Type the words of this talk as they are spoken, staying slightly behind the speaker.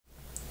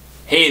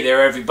Hey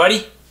there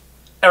everybody,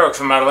 Eric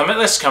from Outer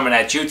Limitless coming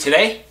at you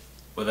today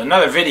with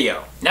another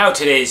video. Now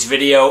today's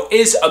video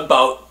is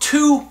about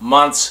 2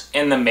 months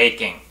in the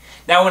making.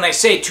 Now when I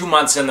say 2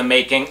 months in the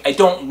making, I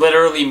don't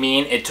literally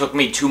mean it took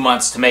me 2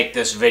 months to make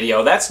this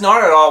video. That's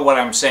not at all what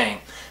I'm saying.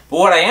 But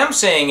what I am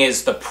saying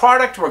is the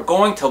product we're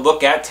going to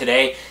look at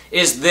today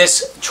is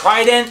this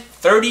Trident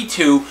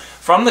 32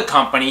 from the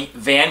company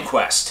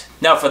Vanquest.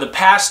 Now for the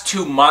past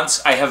 2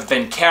 months I have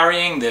been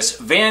carrying this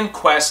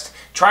Vanquest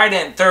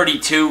Trident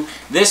 32.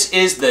 This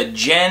is the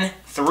Gen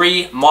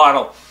 3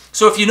 model.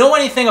 So if you know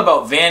anything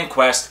about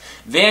Vanquest,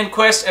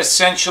 Vanquest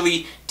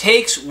essentially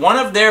takes one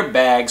of their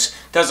bags,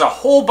 does a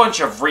whole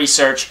bunch of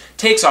research,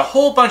 takes a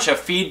whole bunch of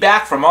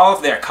feedback from all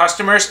of their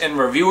customers and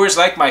reviewers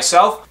like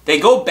myself. They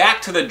go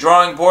back to the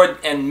drawing board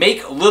and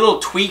make little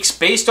tweaks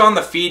based on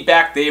the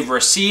feedback they've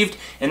received,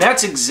 and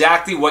that's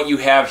exactly what you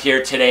have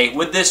here today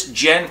with this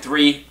Gen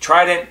 3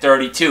 Trident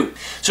 32.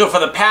 So for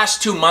the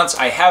past 2 months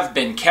I have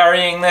been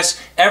carrying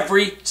this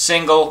every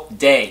single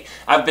day.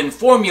 I've been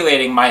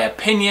formulating my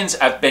opinions,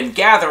 I've been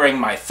gathering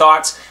my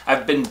thoughts,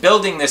 I've been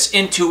building this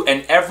into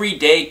an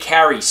everyday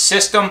carry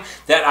system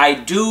that I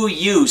do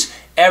use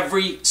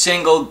every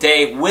single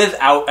day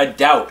without a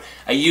doubt.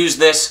 I use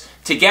this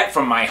to get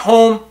from my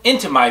home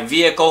into my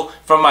vehicle,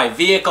 from my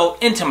vehicle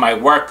into my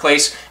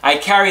workplace. I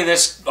carry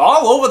this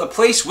all over the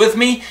place with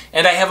me,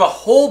 and I have a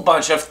whole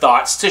bunch of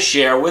thoughts to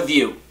share with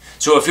you.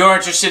 So if you're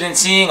interested in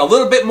seeing a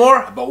little bit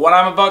more about what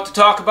I'm about to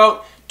talk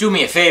about, do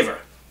me a favor,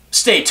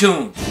 stay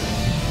tuned.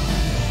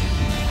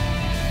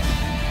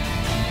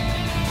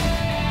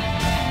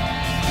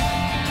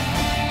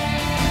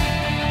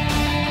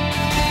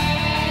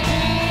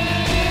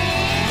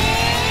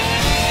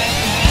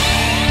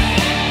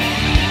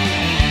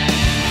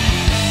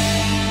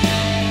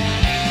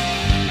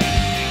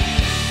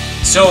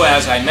 So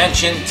as I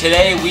mentioned,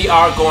 today we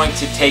are going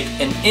to take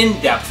an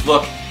in-depth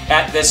look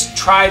at this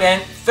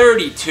Trident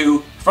 32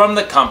 from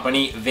the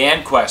company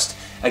Vanquest.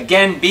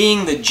 Again,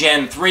 being the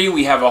Gen 3,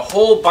 we have a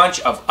whole bunch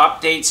of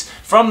updates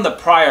from the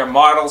prior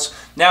models.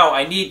 Now,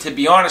 I need to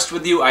be honest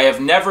with you, I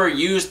have never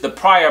used the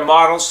prior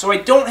models, so I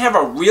don't have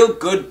a real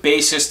good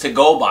basis to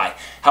go by.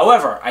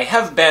 However, I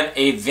have been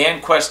a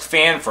Vanquest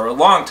fan for a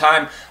long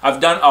time.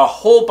 I've done a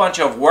whole bunch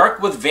of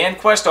work with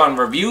Vanquest on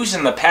reviews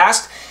in the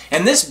past,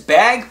 and this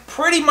bag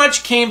pretty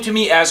much came to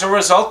me as a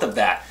result of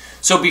that.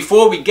 So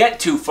before we get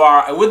too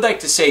far, I would like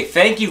to say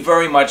thank you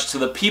very much to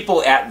the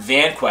people at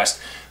Vanquest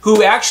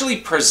who actually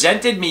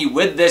presented me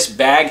with this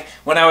bag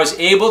when I was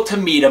able to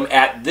meet them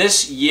at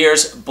this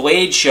year's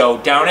Blade Show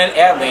down in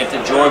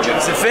Atlanta, Georgia.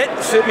 Does it fit?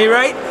 Fit me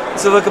right?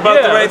 Does it look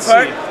about the right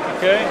part? See.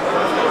 Okay.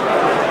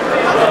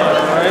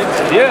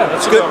 Alright. Yeah,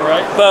 that's good.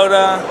 Right. About,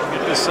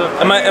 get this up.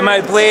 Am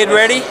I Blade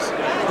ready?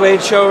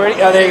 Blade Show ready?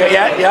 Oh, there you go.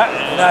 Yeah,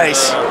 yeah.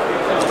 Nice.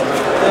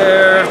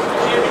 There.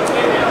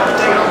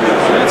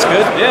 That's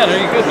good. Yeah, no,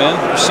 you're good, man.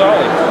 You're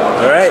solid.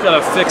 All right.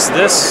 Just gotta fix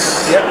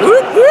this. Yeah.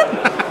 Whoop, whoop.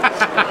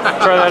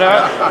 Try that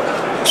out.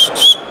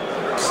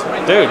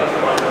 Dude.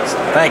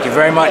 Thank you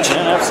very much.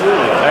 Yeah, absolutely.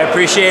 I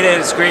appreciate it.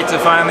 It's great to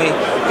finally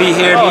be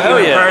here, meet you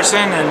in person,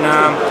 and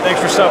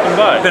thanks for stopping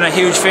by. I've been a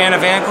huge fan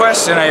of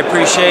Vanquest, and I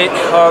appreciate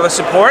all the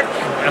support,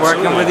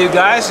 working with you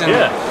guys, and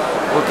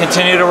we'll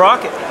continue to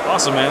rock it.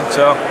 Awesome, man.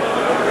 So,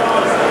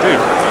 dude,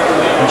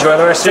 enjoy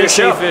the rest of the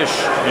show. Stay safe-ish.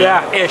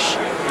 Yeah, ish.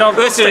 Don't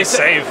stay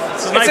safe.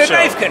 It's a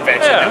knife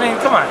convention. Yeah. I mean,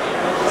 come on.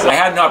 I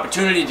had an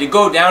opportunity to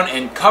go down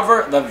and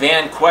cover the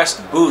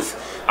Vanquest booth.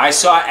 I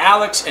saw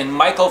Alex and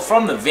Michael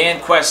from the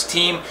Vanquest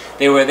team.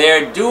 They were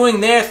there doing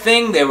their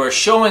thing. They were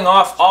showing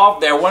off all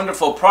of their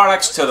wonderful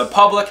products to the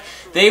public.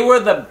 They were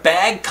the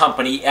bag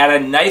company at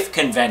a knife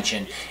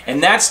convention.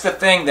 And that's the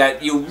thing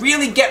that you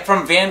really get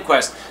from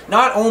Vanquest.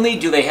 Not only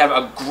do they have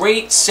a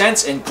great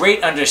sense and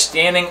great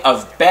understanding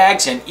of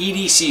bags and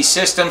EDC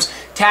systems,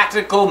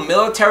 tactical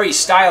military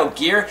style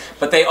gear,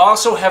 but they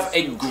also have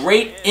a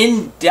great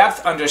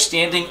in-depth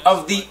understanding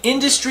of the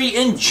industry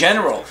in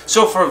general.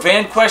 So for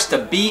Vanquest to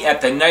be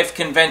at the knife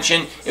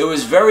convention, it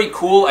was very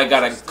cool. I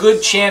got a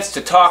good chance to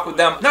talk with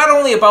them, not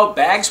only about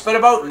bags, but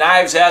about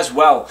knives as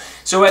well.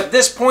 So at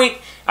this point,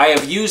 I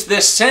have used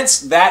this since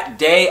that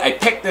day. I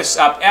picked this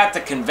up at the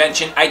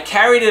convention. I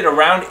carried it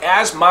around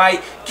as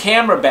my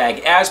camera bag,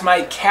 as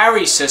my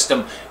carry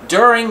system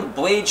during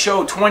Blade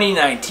Show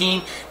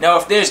 2019. Now,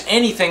 if there's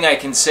anything I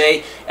can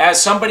say,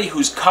 as somebody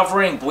who's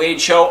covering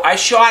Blade Show, I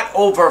shot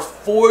over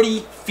 40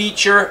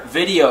 feature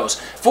videos.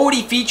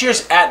 40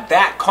 features at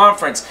that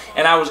conference,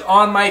 and I was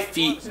on my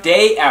feet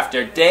day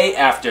after day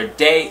after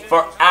day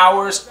for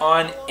hours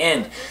on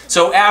end.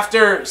 So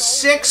after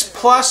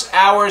 6+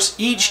 hours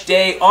each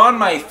day on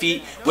my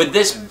feet with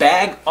this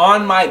bag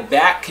on my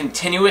back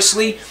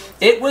continuously,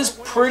 it was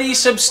pretty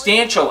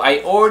substantial. I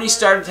already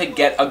started to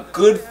get a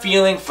good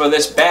feeling for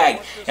this bag,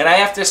 and I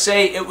have to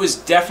say it was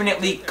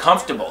definitely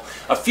comfortable.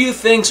 A few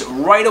things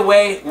right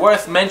away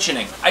worth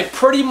mentioning. I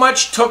pretty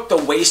much took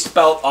the waist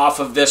belt off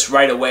of this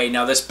right away.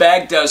 Now this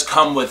bag does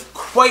come with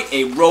quite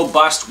a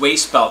robust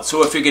waist belt,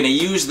 so if you're going to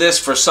use this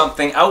for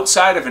something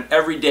outside of an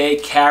everyday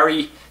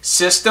carry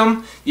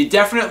system, you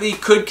definitely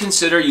could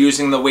consider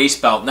using the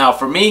waist belt. Now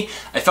for me,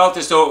 I felt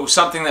as though it was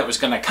something that was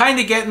going to kind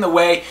of get in the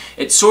way.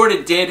 It sort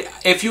of did.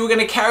 If you were going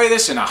to carry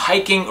this in a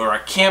hiking or a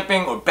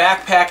camping or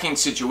backpacking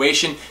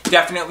situation,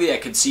 definitely I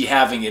could see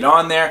having it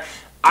on there.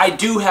 I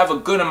do have a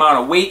good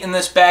amount of weight in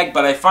this bag,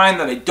 but I find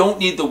that I don't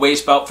need the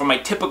waist belt for my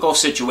typical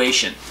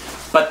situation.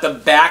 But the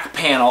back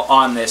panel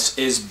on this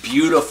is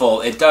beautiful.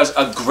 It does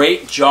a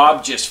great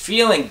job just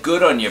feeling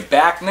good on your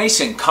back,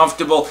 nice and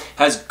comfortable,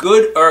 has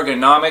good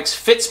ergonomics,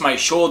 fits my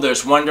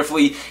shoulders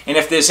wonderfully, and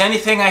if there's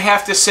anything I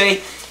have to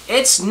say,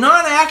 it's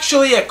not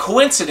actually a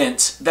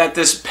coincidence that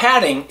this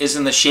padding is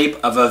in the shape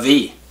of a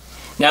V.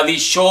 Now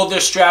these shoulder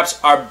straps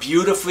are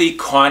beautifully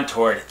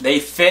contoured. They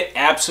fit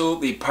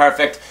absolutely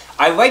perfect.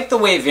 I like the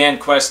way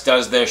Vanquest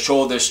does their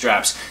shoulder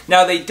straps.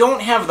 Now they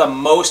don't have the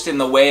most in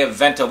the way of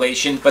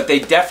ventilation, but they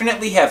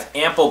definitely have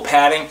ample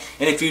padding,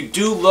 and if you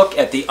do look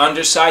at the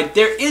underside,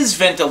 there is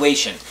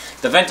ventilation.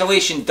 The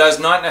ventilation does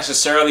not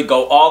necessarily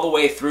go all the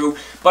way through,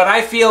 but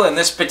I feel in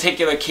this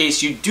particular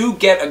case you do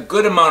get a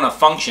good amount of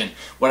function.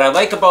 What I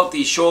like about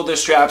these shoulder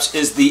straps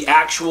is the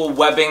actual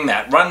webbing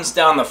that runs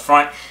down the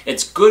front.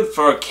 It's good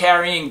for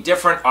carrying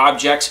different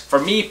objects. For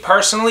me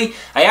personally,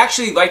 I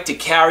actually like to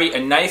carry a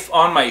knife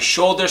on my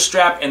shoulder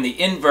strap in the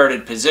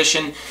inverted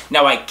position.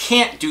 Now I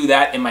can't do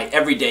that in my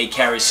everyday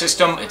carry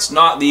system. It's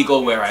not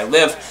legal where I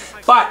live.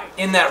 But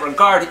in that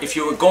regard, if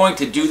you were going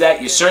to do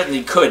that, you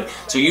certainly could.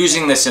 So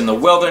using this in the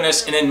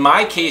wilderness, and in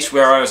my case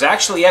where I was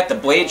actually at the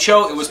Blade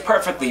Show, it was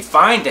perfectly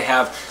fine to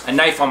have a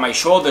knife on my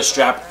shoulder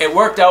strap. It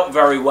worked out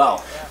very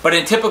well. But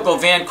in typical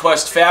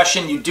Vanquest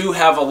fashion, you do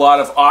have a lot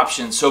of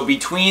options. So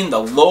between the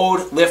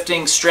load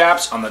lifting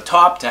straps on the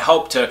top to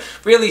help to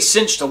really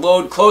cinch the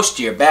load close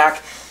to your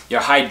back, your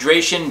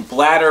hydration,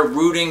 bladder,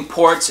 rooting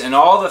ports, and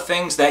all the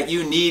things that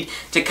you need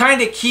to kind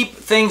of keep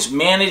things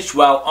managed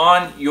while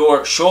on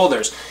your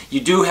shoulders. You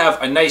do have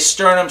a nice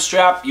sternum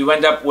strap. You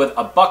end up with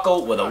a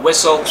buckle, with a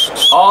whistle,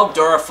 all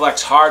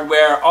Duraflex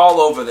hardware all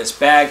over this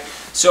bag.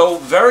 So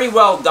very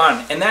well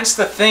done. And that's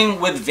the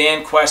thing with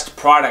Vanquest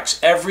products.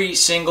 Every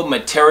single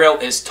material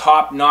is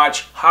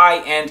top-notch,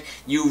 high-end.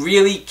 You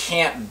really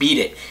can't beat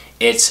it.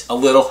 It's a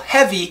little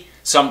heavy,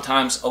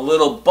 sometimes a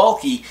little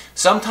bulky,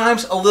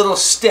 sometimes a little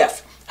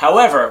stiff.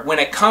 However, when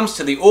it comes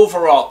to the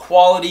overall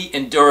quality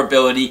and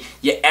durability,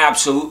 you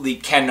absolutely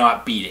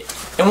cannot beat it.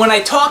 And when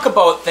I talk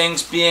about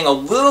things being a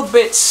little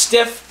bit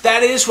stiff,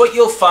 that is what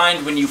you'll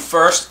find when you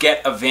first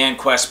get a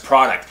Vanquest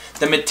product.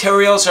 The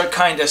materials are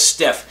kind of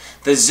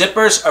stiff. The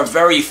zippers are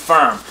very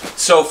firm.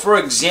 So for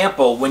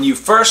example, when you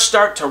first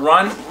start to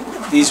run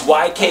these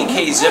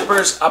YKK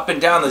zippers up and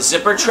down the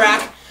zipper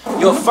track,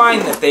 you'll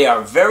find that they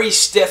are very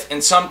stiff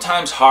and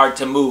sometimes hard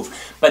to move.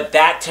 But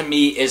that to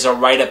me is a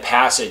rite of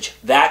passage.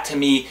 That to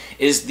me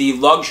is the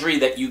luxury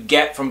that you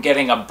get from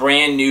getting a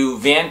brand new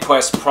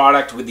Vanquest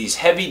product with these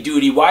heavy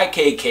duty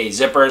YKK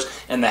zippers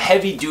and the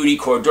heavy duty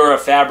Cordura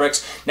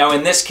fabrics. Now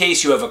in this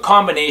case you have a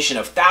combination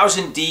of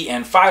 1000D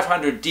and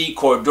 500D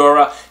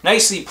Cordura,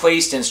 nicely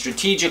placed in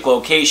strategic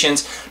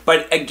locations,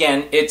 but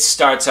again it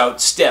starts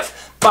out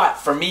stiff. But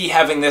for me,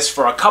 having this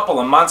for a couple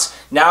of months,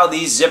 now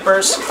these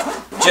zippers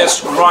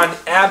just run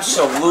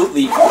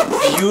absolutely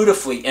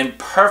beautifully and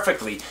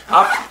perfectly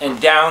up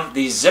and down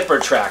these zipper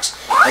tracks.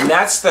 And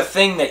that's the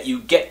thing that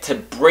you get to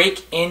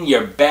break in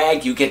your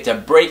bag. You get to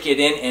break it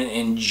in and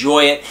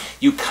enjoy it.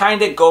 You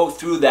kind of go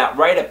through that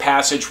rite of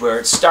passage where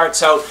it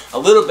starts out a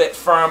little bit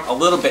firm, a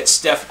little bit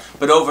stiff,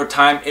 but over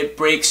time it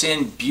breaks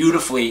in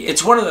beautifully.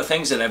 It's one of the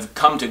things that I've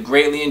come to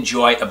greatly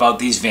enjoy about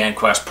these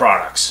Vanquest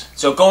products.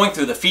 So going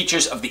through the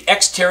features of the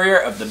exterior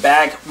of the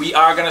bag, we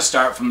are going to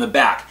start from the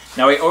back.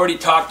 Now I already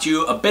talked to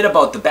you a bit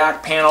about the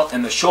back panel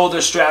and the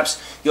shoulder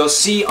straps. You'll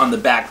see on the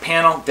back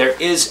panel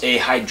there is a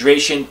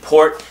hydration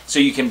port, so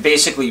you can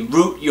basically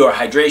route your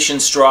hydration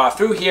straw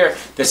through here.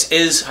 This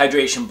is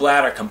hydration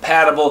bladder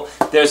compatible.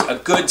 There's a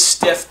good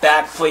stiff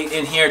back plate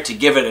in here to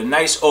give it a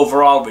nice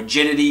overall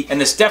rigidity,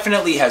 and this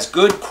definitely has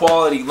good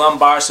quality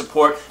lumbar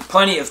support,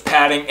 plenty of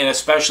padding, and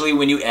especially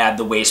when you add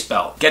the waist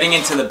belt. Getting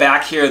into the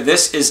back here,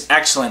 this is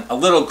excellent. A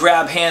little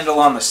grab handle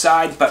on the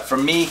side, but for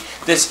me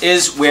this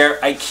is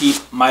where I keep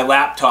my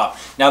laptop.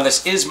 Now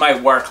this is my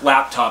work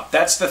laptop.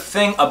 That's the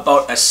thing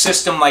about a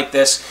system like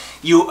this.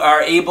 You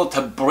are able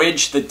to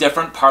bridge the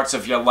different parts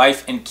of your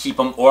life and keep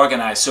them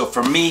organized. So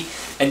for me,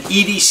 an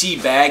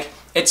EDC bag,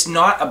 it's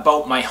not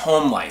about my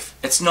home life.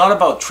 It's not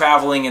about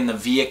traveling in the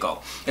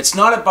vehicle. It's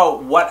not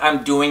about what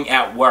I'm doing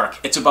at work.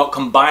 It's about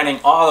combining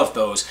all of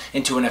those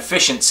into an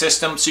efficient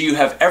system so you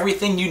have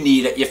everything you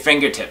need at your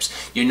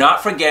fingertips. You're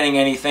not forgetting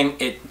anything.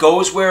 It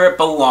goes where it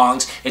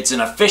belongs. It's an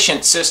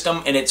efficient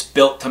system and it's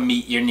built to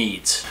meet your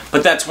needs.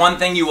 But that's one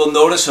thing you will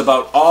notice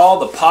about all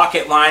the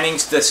pocket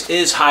linings. This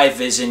is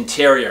high-vis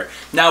interior.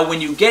 Now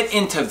when you get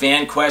into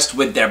Vanquest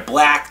with their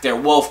black, their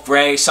wolf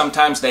gray,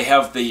 sometimes they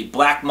have the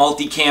black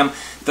multicam,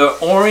 the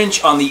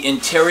orange on the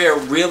interior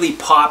really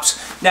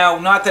pops Now,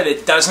 not that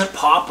it doesn't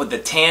pop with the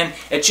tan,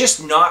 it's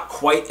just not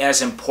quite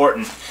as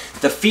important.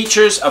 The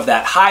features of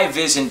that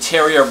high-vis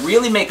interior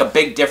really make a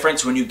big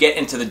difference when you get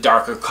into the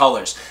darker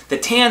colors. The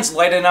tan's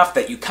light enough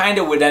that you kind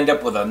of would end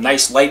up with a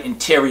nice light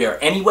interior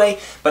anyway,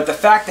 but the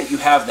fact that you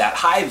have that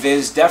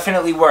high-vis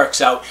definitely works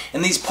out,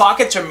 and these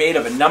pockets are made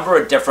of a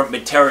number of different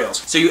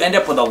materials. So you end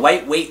up with a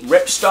lightweight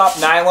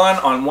ripstop nylon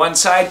on one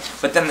side,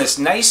 but then this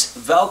nice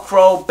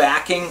Velcro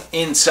backing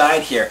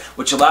inside here,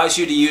 which allows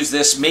you to use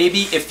this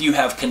maybe if you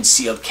have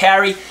concealed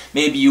carry,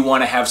 maybe you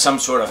want to have some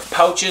sort of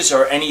pouches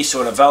or any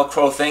sort of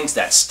Velcro things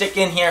that stick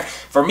in here.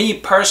 For me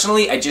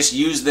personally, I just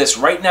use this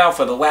right now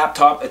for the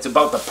laptop. It's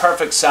about the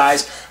perfect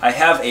size. I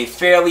have a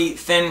fairly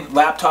thin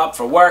laptop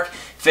for work,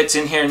 fits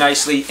in here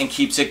nicely and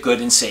keeps it good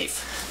and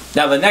safe.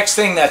 Now the next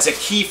thing that's a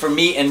key for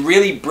me and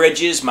really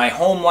bridges my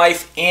home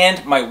life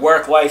and my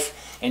work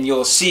life, and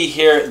you'll see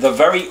here the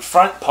very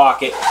front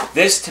pocket.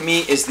 This to me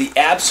is the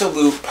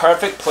absolute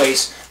perfect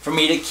place for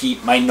me to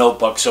keep my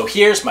notebook. So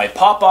here's my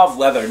pop-off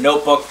leather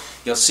notebook.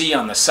 You'll see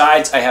on the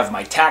sides I have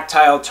my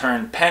tactile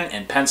turned pen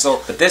and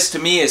pencil, but this to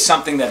me is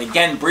something that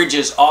again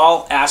bridges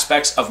all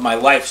aspects of my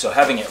life. So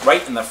having it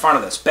right in the front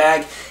of this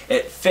bag,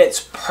 it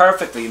fits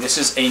perfectly. This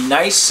is a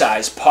nice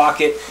size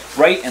pocket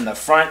right in the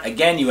front.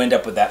 Again, you end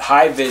up with that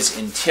high-vis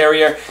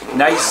interior,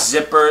 nice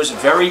zippers,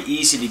 very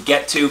easy to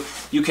get to.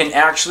 You can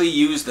actually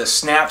use the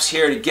snaps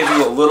here to give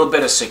you a little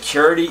bit of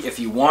security if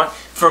you want.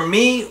 For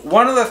me,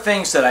 one of the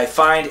things that I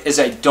find is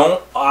I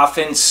don't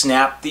often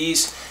snap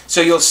these. So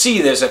you'll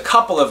see there's a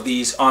couple of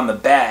these on the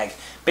bag,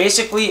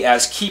 basically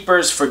as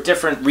keepers for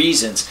different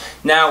reasons.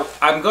 Now,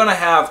 I'm going to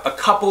have a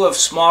couple of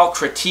small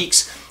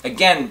critiques,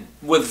 again,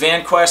 with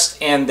Vanquest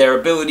and their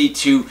ability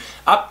to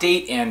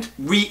update and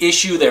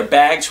reissue their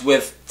bags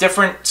with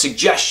different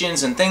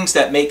suggestions and things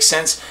that make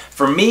sense.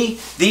 For me,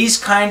 these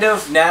kind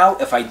of now,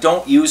 if I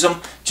don't use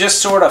them,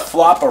 just sort of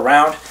flop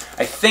around.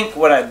 I think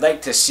what I'd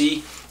like to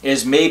see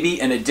is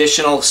maybe an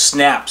additional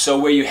snap. So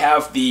where you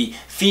have the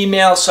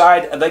female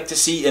side, I'd like to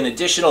see an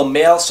additional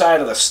male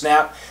side of the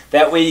snap.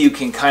 That way you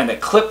can kind of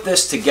clip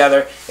this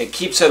together. It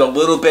keeps it a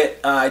little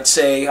bit, I'd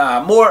say,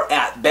 more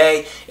at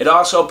bay. It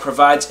also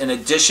provides an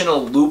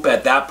additional loop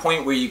at that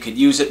point where you could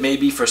use it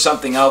maybe for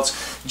something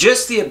else.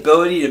 Just the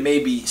ability to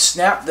maybe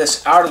snap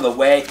this out of the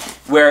way,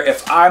 where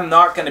if I'm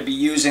not going to be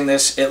using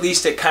this, at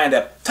least it kind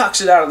of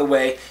tucks it out of the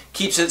way,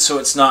 keeps it so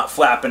it's not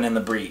flapping in the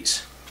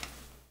breeze.